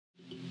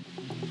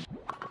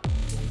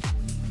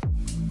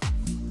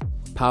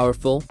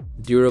Powerful,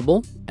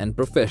 durable, and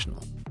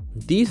professional.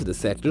 These are the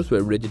sectors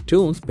where Ridgid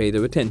Tools pay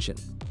their attention.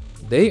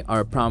 They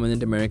are a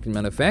prominent American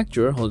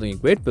manufacturer holding a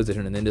great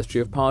position in the industry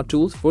of power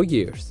tools for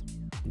years.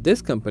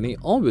 This company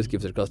always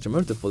gives their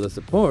customers the fullest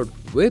support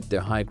with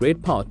their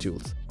high-grade power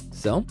tools.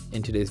 So,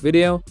 in today's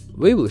video,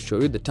 we will show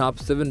you the top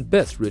 7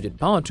 best Ridgid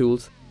power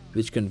tools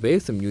which convey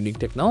some unique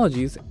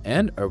technologies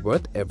and are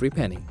worth every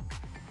penny.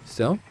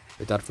 So,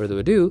 without further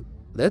ado,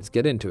 let's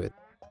get into it.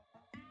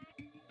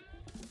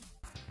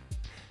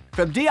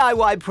 From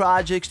DIY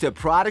projects to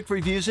product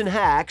reviews and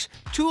hacks,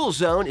 Tool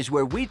Zone is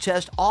where we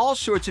test all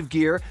sorts of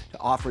gear to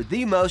offer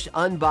the most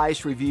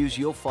unbiased reviews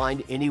you'll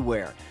find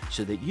anywhere,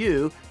 so that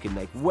you can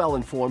make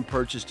well-informed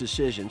purchase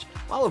decisions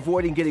while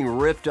avoiding getting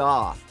ripped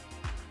off.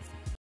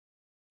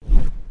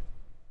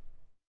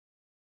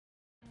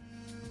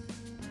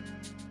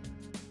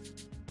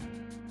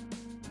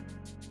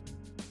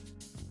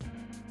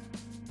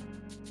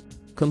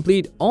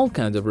 Complete all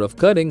kinds of rough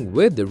cutting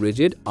with the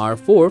Ridgid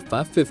R4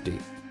 550.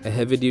 A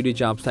heavy-duty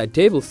job site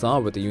table saw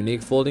with a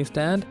unique folding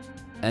stand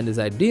and is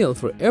ideal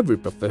for every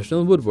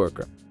professional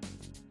woodworker.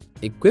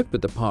 Equipped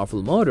with a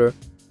powerful motor,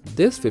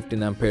 this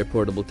 15-ampere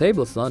portable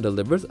table saw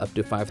delivers up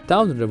to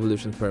 5,000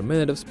 revolutions per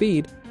minute of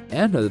speed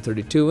and has a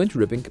 32-inch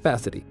ripping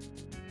capacity.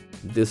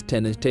 This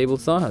 10-inch table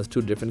saw has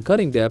 2 different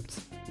cutting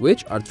depths,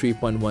 which are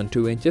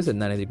 3.12 inches at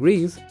 90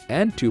 degrees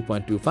and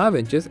 2.25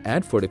 inches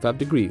at 45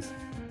 degrees.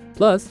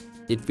 Plus,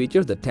 it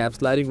features the tap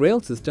sliding rail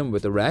system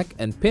with a rack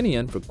and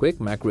pinion for quick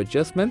macro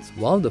adjustments,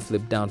 while the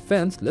flip-down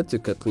fence lets you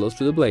cut close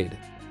to the blade.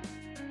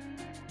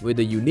 With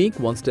a unique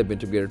one-step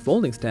integrated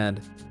folding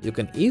stand, you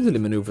can easily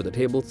maneuver the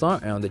table saw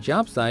around the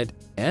job site,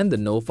 and the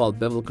no-fault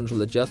bevel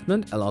control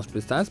adjustment allows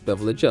precise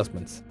bevel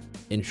adjustments.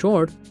 In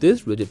short,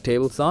 this Ridgid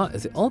table saw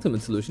is the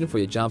ultimate solution for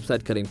your job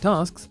site cutting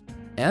tasks,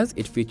 as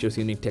it features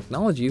unique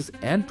technologies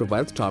and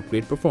provides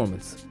top-grade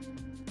performance.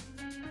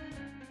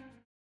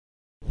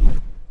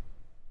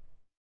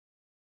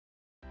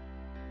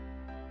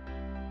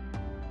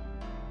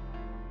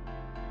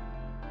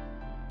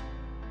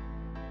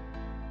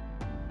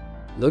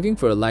 Looking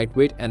for a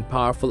lightweight and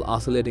powerful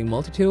oscillating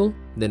multi-tool?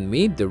 Then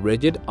meet the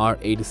Ridgid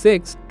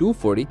R86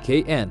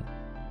 240KN,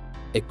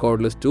 a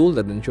cordless tool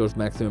that ensures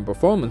maximum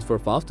performance for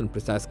fast and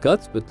precise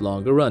cuts with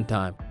longer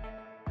runtime.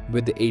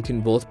 With the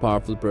 18-volt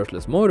powerful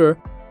brushless motor,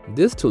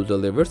 this tool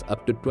delivers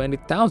up to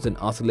 20,000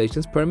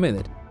 oscillations per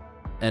minute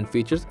and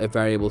features a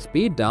variable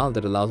speed dial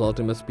that allows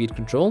ultimate speed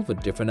control for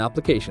different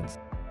applications.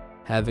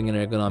 Having an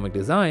ergonomic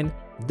design,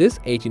 this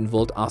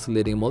 18-volt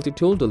oscillating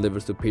multi-tool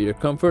delivers superior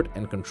comfort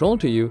and control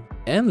to you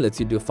and lets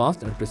you do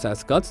fast and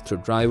precise cuts through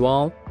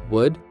drywall,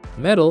 wood,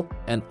 metal,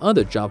 and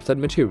other job site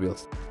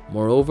materials.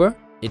 Moreover,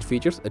 it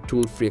features a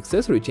tool-free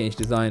accessory change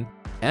design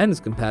and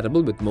is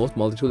compatible with most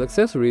multi-tool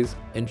accessories,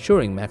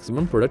 ensuring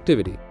maximum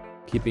productivity.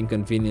 Keeping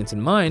convenience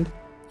in mind,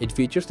 it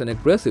features an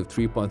aggressive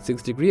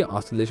 3.6-degree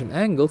oscillation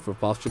angle for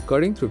faster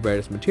cutting through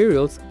various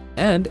materials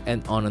and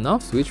an on and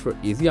off switch for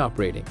easy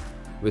operating.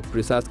 With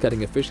precise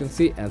cutting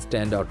efficiency and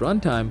standout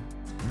runtime,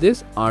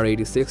 this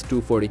R86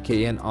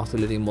 240KN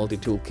oscillating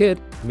multi-tool kit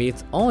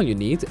meets all your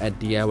needs at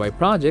DIY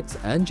projects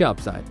and job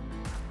sites.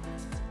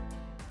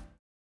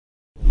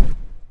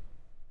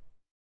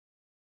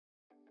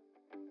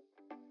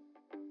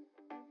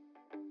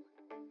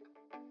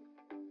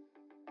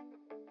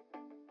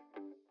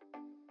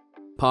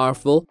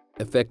 Powerful,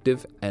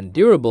 effective, and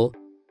durable,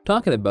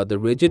 talking about the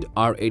Ridgid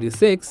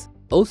R86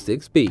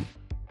 06B.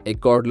 A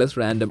cordless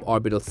random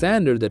orbital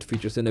sander that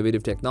features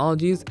innovative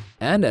technologies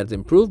and adds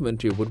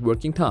improvement to your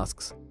woodworking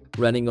tasks.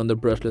 Running on the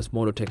brushless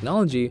motor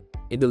technology,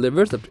 it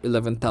delivers up to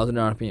 11,000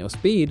 RPM of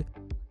speed,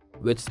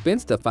 which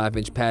spins the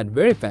 5-inch pad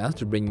very fast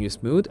to bring you a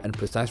smooth and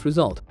precise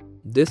result.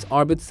 This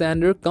orbit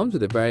sander comes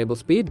with a variable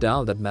speed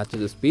dial that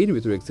matches the speed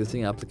with your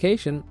existing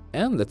application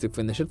and lets you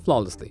finish it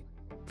flawlessly.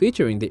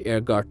 Featuring the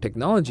air guard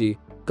technology,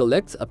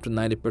 collects up to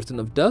 90%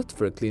 of dust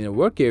for a cleaner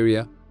work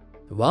area,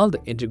 while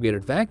the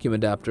integrated vacuum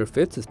adapter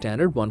fits a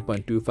standard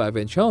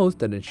 1.25-inch hose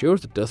that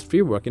ensures a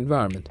dust-free work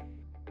environment.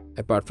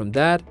 Apart from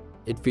that,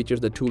 it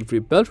features the tool-free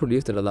belt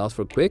release that allows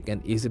for quick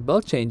and easy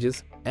belt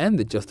changes, and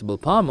the adjustable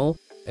pommel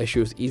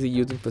assures easy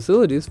using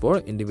facilities for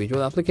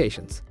individual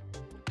applications.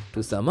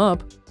 To sum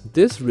up,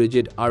 this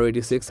Ridgid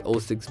R86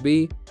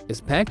 06B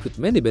is packed with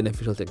many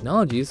beneficial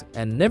technologies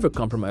and never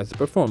compromises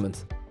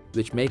performance,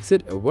 which makes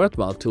it a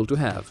worthwhile tool to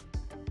have.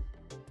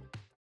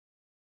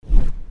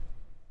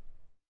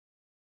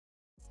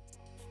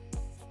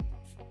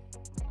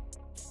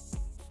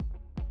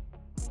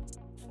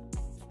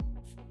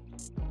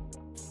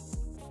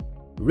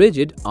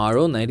 Ridgid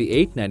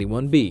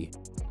RO9891B,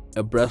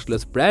 a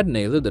brushless brad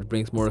nailer that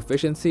brings more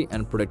efficiency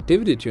and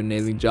productivity to your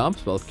nailing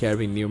jobs while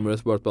carrying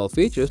numerous worthwhile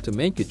features to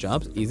make your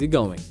jobs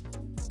easygoing.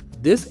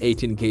 This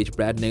 18-gauge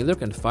brad nailer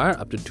can fire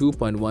up to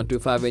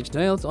 2.125-inch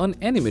nails on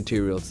any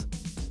materials,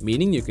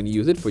 meaning you can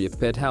use it for your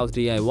pet house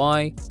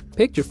DIY,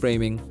 picture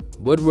framing,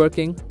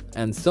 woodworking,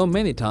 and so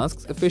many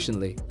tasks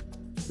efficiently.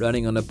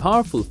 Running on a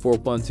powerful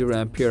 4.0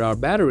 ampere-hour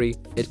battery,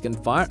 it can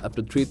fire up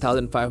to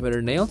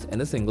 3,500 nails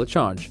in a single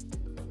charge.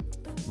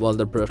 while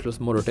the brushless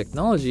motor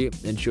technology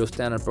ensures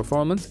standard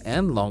performance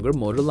and longer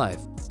motor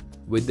life.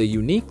 With the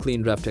unique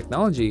clean drive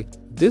technology,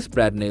 this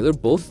brad nailer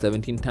boasts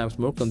 17 times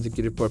more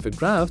consecutive perfect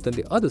drives than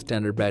the other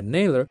standard brad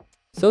nailer,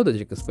 so that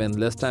you can spend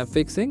less time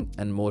fixing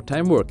and more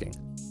time working.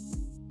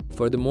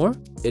 Furthermore,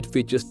 it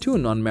features 2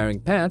 non-marring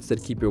pads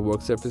that keep your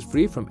work surface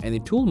free from any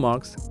tool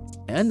marks,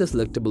 and the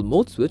selectable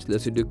mode switch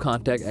lets you do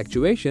contact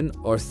actuation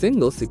or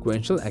single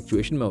sequential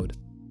actuation mode.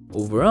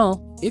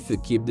 Overall, if you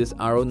keep this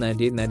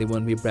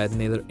RO9891B brad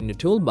nailer in your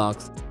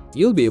toolbox,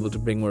 you'll be able to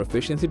bring more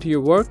efficiency to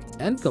your work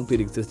and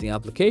complete existing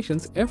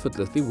applications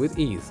effortlessly with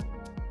ease.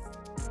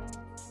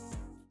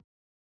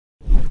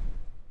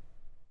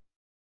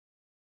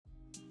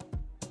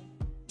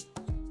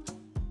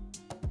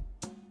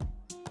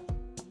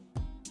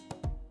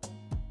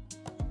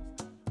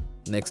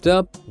 Next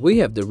up, we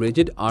have the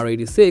Ridgid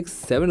R86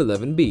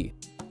 711B,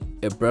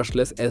 a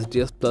brushless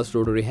SDS-Plus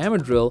rotary hammer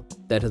drill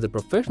that has a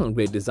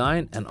professional-grade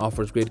design and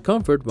offers great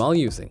comfort while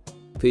using.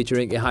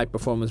 Featuring a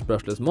high-performance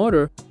brushless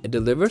motor, it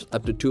delivers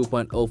up to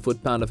 2.0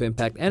 foot-pound of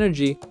impact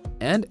energy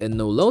and a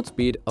no-load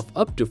speed of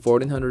up to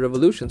 1400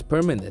 revolutions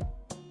per minute,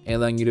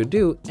 allowing you to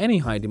do any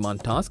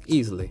high-demand task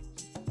easily.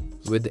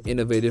 With the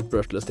innovative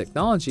brushless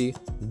technology,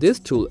 this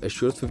tool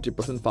assures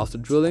 50% faster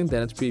drilling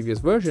than its previous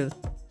version,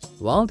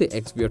 while the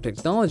XVR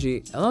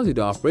technology allows you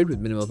to operate with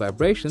minimal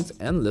vibrations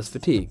and less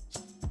fatigue.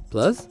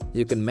 Plus,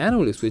 you can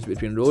manually switch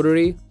between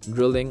rotary,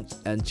 drilling,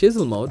 and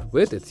chisel mode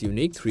with its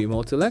unique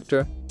 3-mode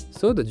selector,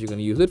 so that you can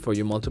use it for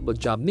your multiple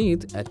job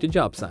needs at your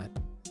job site.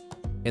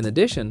 In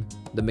addition,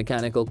 the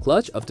mechanical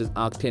clutch of this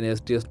Octane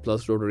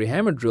SDS-Plus rotary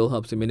hammer drill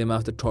helps you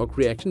minimize the torque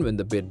reaction when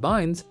the bit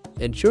binds,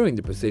 ensuring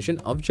the precision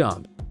of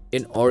job.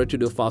 In order to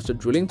do faster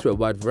drilling through a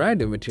wide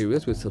variety of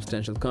materials with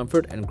substantial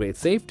comfort and great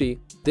safety,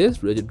 this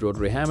Ridgid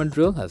rotary hammer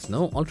drill has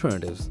no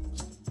alternatives.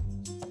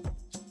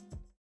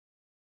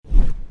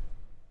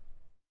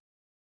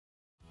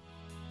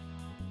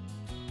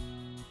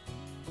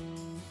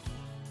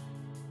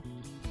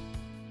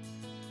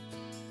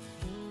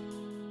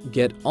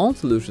 Get all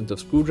solutions of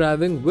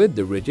screwdriving with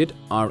the Ridgid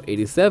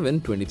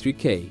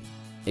R8723K,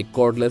 a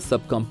cordless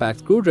subcompact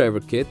screwdriver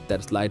kit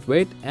that's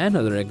lightweight and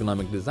has an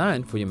ergonomic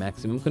design for your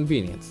maximum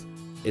convenience.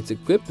 It's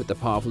equipped with a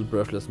powerful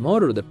brushless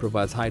motor that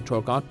provides high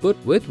torque output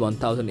with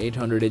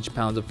 1,800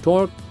 inch-pounds of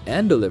torque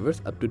and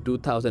delivers up to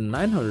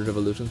 2,900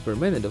 revolutions per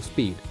minute of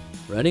speed.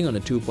 Running on a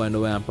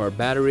 2.0 amp-hour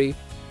battery,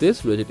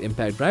 this Ridgid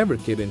impact driver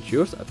kit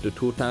ensures up to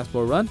 2 times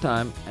more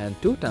runtime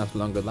and 2 times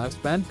longer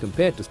lifespan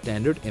compared to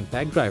standard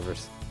impact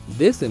drivers.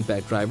 This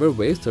impact driver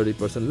weighs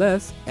 30%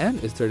 less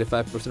and is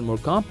 35% more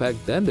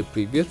compact than the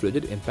previous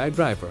Ridgid impact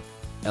driver,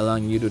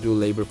 allowing you to do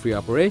labor-free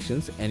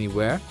operations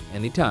anywhere,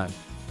 anytime.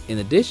 In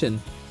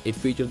addition, it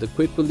features the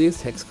quick-release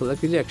hex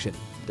collect ejection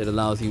that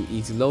allows you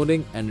easy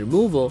loading and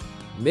removal,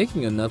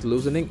 making your nut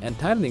loosening and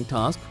tightening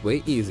task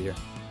way easier.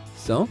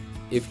 So,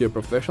 if you're a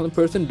professional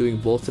person doing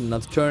bolts and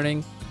nuts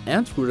turning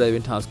and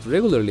screwdriving tasks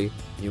regularly,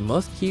 you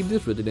must keep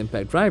this Ridgid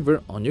impact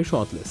driver on your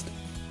shortlist.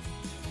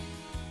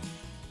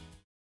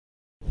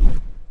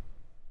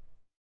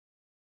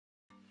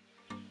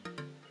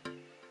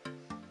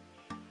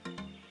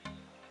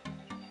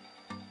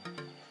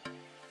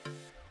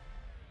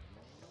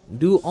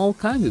 Do all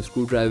kinds of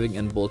screwdriving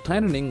and bolt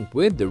tightening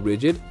with the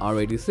Ridgid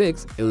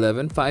R86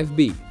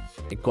 115B,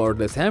 a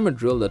cordless hammer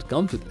drill that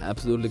comes with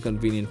absolutely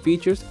convenient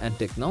features and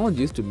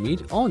technologies to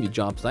meet all your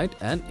job site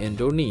and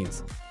indoor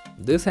needs.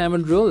 This hammer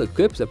drill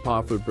equips a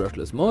powerful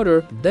brushless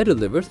motor that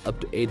delivers up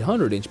to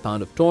 800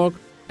 inch-pound of torque,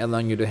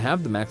 allowing you to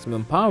have the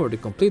maximum power to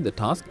complete the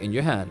task in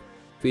your hand.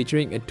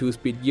 Featuring a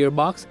 2-speed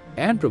gearbox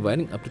and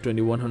providing up to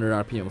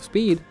 2100 RPM of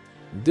speed,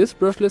 this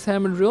brushless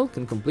hammer drill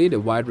can complete a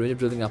wide range of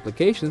drilling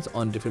applications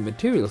on different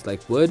materials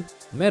like wood,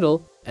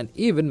 metal, and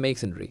even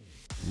masonry.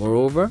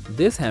 Moreover,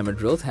 this hammer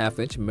drill's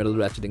half-inch metal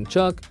ratcheting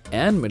chuck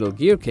and metal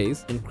gear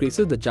case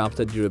increases the job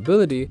site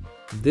durability.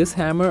 This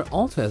hammer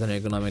also has an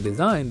ergonomic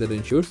design that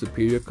ensures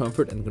superior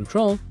comfort and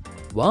control,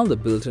 while the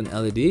built-in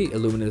LED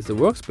illuminates the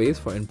workspace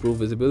for improved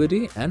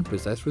visibility and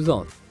precise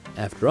results.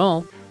 After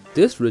all,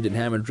 this Ridgid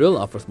hammer drill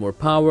offers more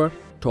power,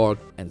 torque,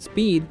 and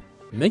speed,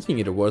 making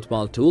it a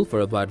worthwhile tool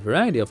for a wide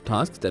variety of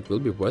tasks that will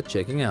be worth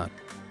checking out.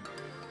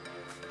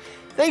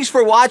 Thanks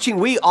for watching.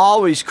 We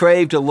always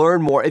crave to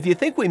learn more. If you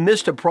think we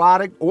missed a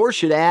product or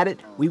should add it,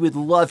 we would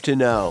love to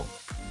know.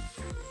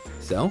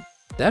 So,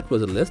 that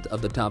was a list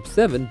of the top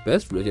 7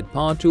 best Ridgid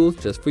power tools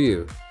just for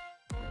you.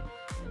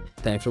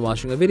 Thanks for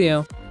watching the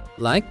video.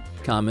 Like,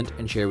 comment,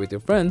 and share with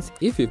your friends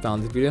if you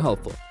found this video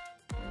helpful.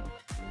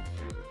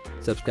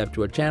 Subscribe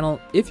to our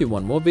channel if you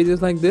want more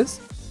videos like this,